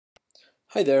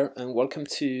Hi there, and welcome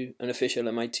to Unofficial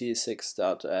MIT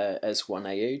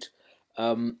 6.S1A8.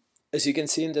 As you can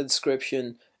see in the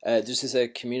description, this is a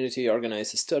community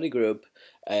organized study group.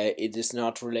 It is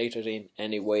not related in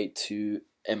any way to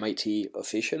MIT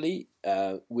officially.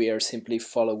 We are simply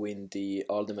following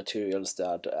all the materials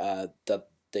that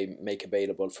they make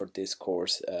available for this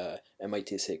course,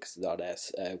 MIT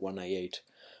 6.S1A8.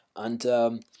 And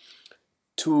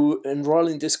to enroll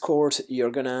in this course,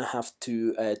 you're gonna have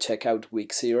to check out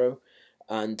week 0,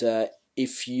 and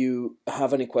if you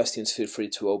have any questions, feel free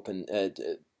to open a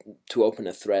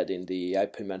thread in the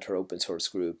IP Mentor open source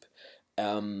group.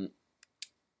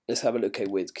 Let's have a look at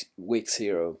week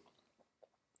 0.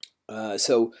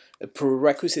 So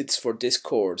prerequisites for this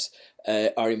course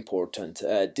are important.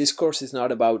 This course is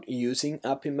not about using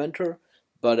API Mentor,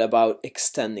 but about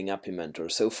extending API Mentor.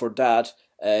 So for that,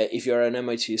 if you're an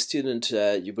MIT student,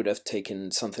 you would have taken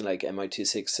something like MIT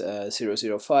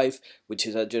 6005, which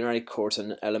is a generic course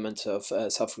on elements of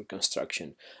software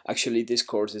construction. Actually, this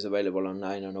course is available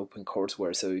online on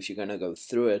OpenCourseWare, so if you're gonna go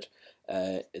through it,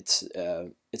 it's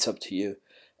up to you.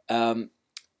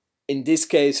 In this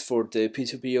case, for the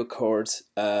P2P course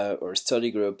or study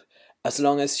group, as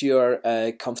long as you're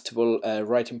comfortable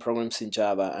writing programs in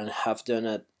Java and have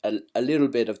done a little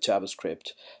bit of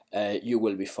JavaScript, you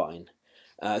will be fine.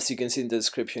 As you can see in the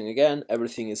description again,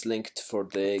 everything is linked for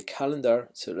the calendar.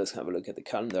 So let's have a look at the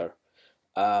calendar.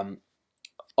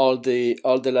 All the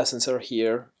lessons are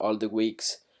here, all the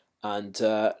weeks, and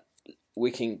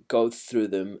we can go through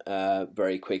them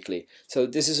very quickly. So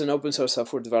this is an open source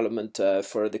software development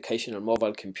for educational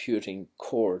mobile computing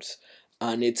course,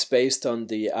 and it's based on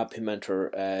the API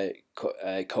Mentor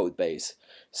code base.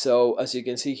 So as you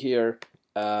can see here,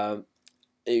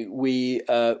 we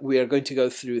are going to go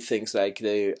through things like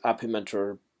the API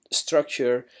Mentor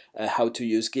structure, how to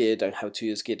use Git and how to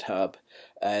use GitHub,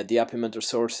 the API Mentor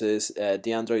sources,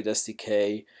 the Android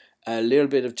SDK, a little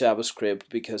bit of JavaScript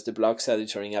because the blocks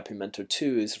editor in API Mentor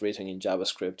 2 is written in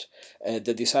JavaScript.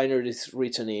 The designer is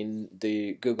written in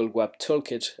the Google Web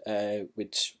Toolkit,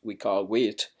 which we call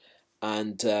WIT,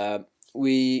 and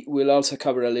we will also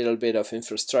cover a little bit of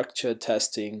infrastructure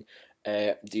testing,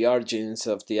 the origins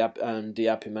of the app and the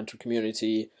API Mentor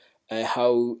community,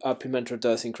 how API Mentor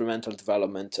does incremental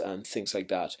development and things like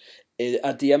that.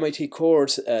 At the MIT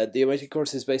course,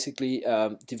 is basically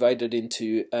divided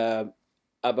into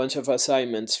a bunch of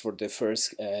assignments for the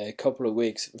first couple of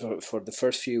weeks, for the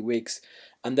first few weeks,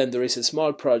 and then there is a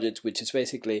small project which is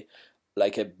basically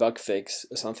like a bug fix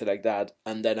or something like that,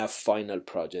 and then a final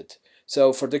project.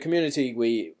 So for the community,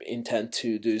 we intend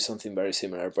to do something very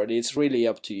similar, but it's really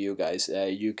up to you guys.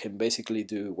 You can basically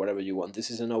do whatever you want.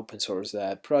 This is an open source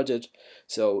project,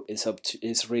 so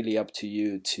it's really up to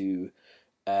you to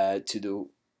do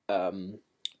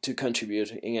to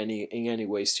contribute in any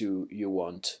ways you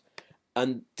want.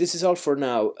 And this is all for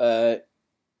now.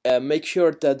 Make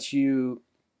sure that you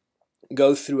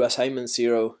go through assignment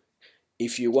 0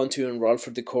 if you want to enroll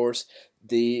for the course.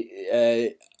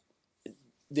 The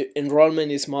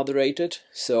enrollment is moderated,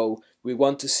 so we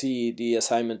want to see the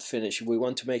assignment finish. We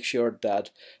want to make sure that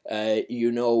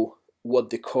you know what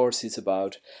the course is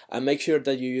about, and make sure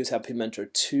that you use API Mentor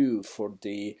 2 for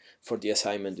the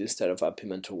assignment instead of API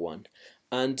Mentor 1.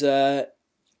 And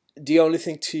the only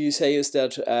thing to say is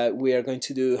that we are going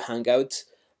to do Hangouts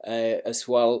as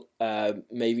well,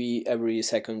 maybe every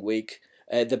second week,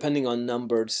 depending on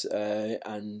numbers,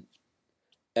 and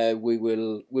we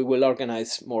will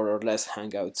organize more or less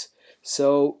Hangouts.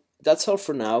 So that's all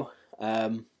for now.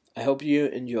 I hope you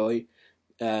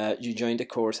join the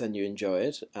course and you enjoy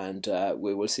it, and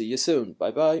we will see you soon.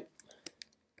 Bye bye.